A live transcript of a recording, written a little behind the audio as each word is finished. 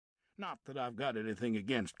Not that I've got anything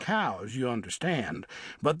against cows, you understand,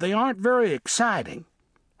 but they aren't very exciting.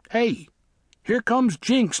 Hey, here comes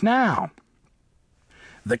Jinx now."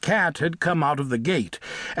 The cat had come out of the gate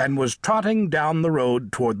and was trotting down the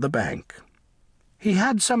road toward the bank. He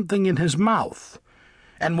had something in his mouth,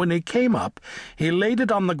 and when he came up, he laid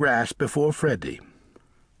it on the grass before Freddy.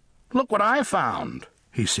 "Look what I found,"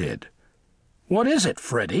 he said. "What is it,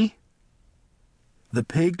 Freddy?" The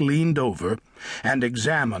pig leaned over and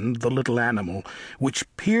examined the little animal, which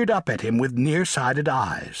peered up at him with near-sighted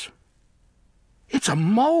eyes. "It's a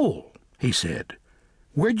mole," he said.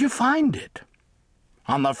 "Where'd you find it?"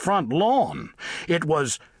 "On the front lawn. It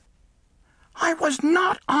was—" "I was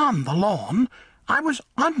not on the lawn. I was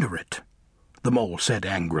under it," the mole said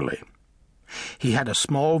angrily. He had a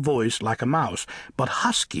small voice like a mouse, but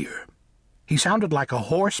huskier. He sounded like a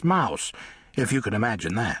hoarse mouse, if you can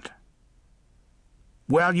imagine that.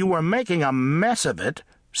 "Well, you were making a mess of it,"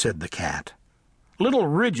 said the cat. "Little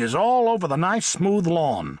ridges all over the nice smooth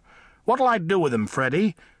lawn. What'll I do with him,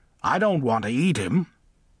 Freddy? I don't want to eat him."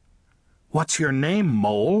 "What's your name,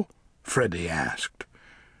 Mole?" Freddy asked.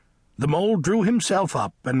 The mole drew himself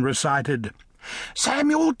up and recited,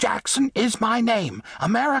 "Samuel Jackson is my name.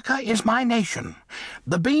 America is my nation.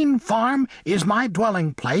 The bean farm is my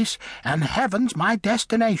dwelling place, and heaven's my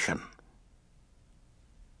destination."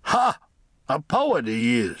 "Ha! A poet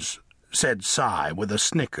he is," said Si with a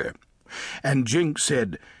snicker. And Jinx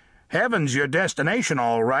said, "Heaven's your destination,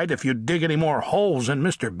 all right, if you dig any more holes in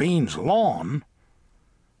Mr. Bean's lawn."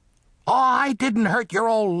 "Oh, I didn't hurt your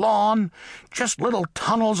old lawn. Just little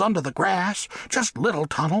tunnels under the grass, just little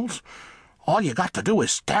tunnels. All you got to do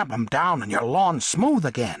is stamp 'em down and your lawn's smooth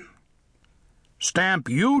again." "Stamp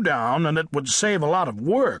you down and it would save a lot of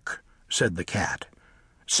work," said the cat.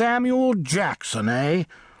 "Samuel Jackson, eh?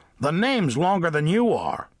 The name's longer than you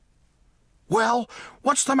are." "Well,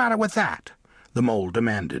 what's the matter with that?" the mole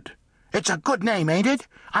demanded. "It's a good name, ain't it?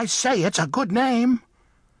 I say it's a good name."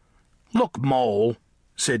 "Look, Mole,"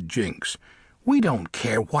 said Jinx, "we don't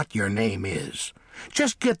care what your name is.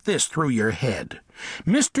 Just get this through your head.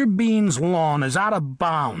 Mr. Bean's lawn is out of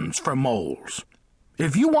bounds for moles.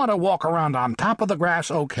 If you want to walk around on top of the grass,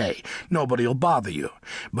 okay, nobody'll bother you.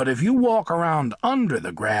 But if you walk around under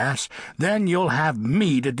the grass, then you'll have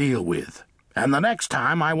me to deal with. And the next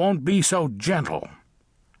time I won't be so gentle."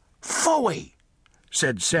 "Phooey,"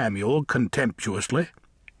 said Samuel contemptuously.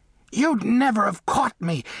 "You'd never have caught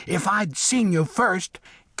me if I'd seen you first.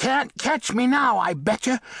 Can't catch me now, I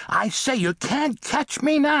betcha. I say you can't catch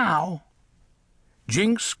me now."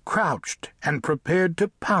 Jinx crouched and prepared to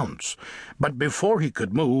pounce, but before he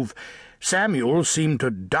could move, Samuel seemed to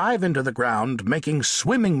dive into the ground, making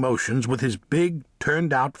swimming motions with his big,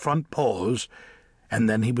 turned-out front paws, and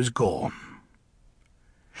then he was gone.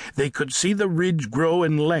 They could see the ridge grow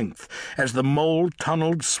in length as the mole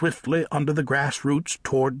tunneled swiftly under the grass roots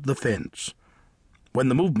toward the fence. When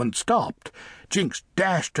the movement stopped, Jinx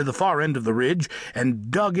dashed to the far end of the ridge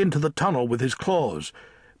and dug into the tunnel with his claws,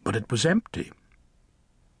 but it was empty.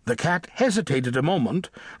 The cat hesitated a moment,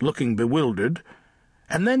 looking bewildered,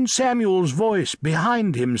 and then Samuel's voice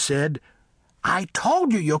behind him said, "I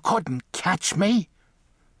told you couldn't catch me."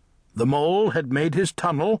 The mole had made his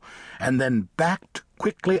tunnel and then backed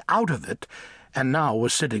quickly out of it, and now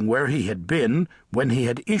was sitting where he had been when he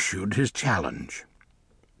had issued his challenge.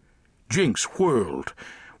 Jinx whirled.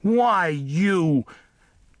 "Why, you—"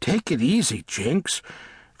 "Take it easy, Jinx,"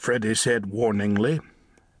 Freddy said warningly.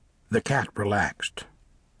 The cat relaxed.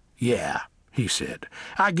 "Yeah," he said,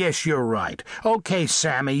 "I guess you're right. Okay,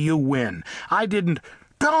 Sammy, you win. I didn't—"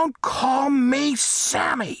 "Don't call me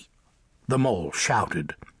Sammy!" the mole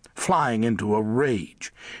shouted, flying into a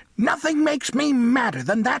rage. "Nothing makes me madder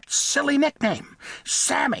than that silly nickname.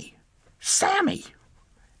 Sammy! Sammy!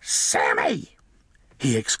 Sammy!"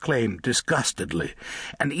 he exclaimed disgustedly,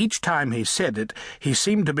 and each time he said it, he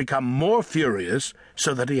seemed to become more furious,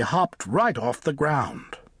 so that he hopped right off the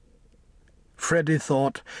ground. Freddy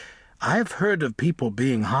thought, "I've heard of people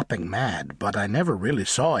being hopping mad, but I never really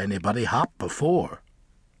saw anybody hop before."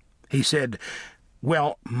 He said,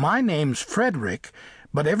 "Well, my name's Frederick,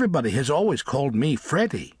 but everybody has always called me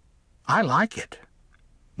Freddy. I like it."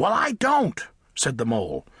 "Well, I don't," said the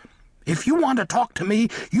mole. "If you want to talk to me,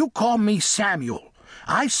 you call me Samuel.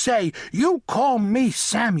 I say, you call me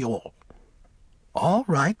Samuel." "All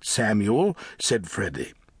right, Samuel," said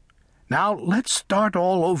Freddy. "Now let's start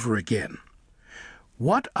all over again.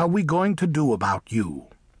 What are we going to do about you?"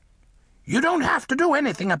 "You don't have to do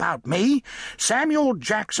anything about me. Samuel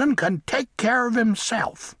Jackson can take care of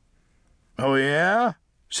himself." "Oh, yeah?"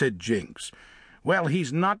 said Jinx. "Well,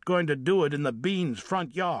 he's not going to do it in the Bean's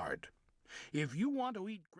front yard. If you want to eat..."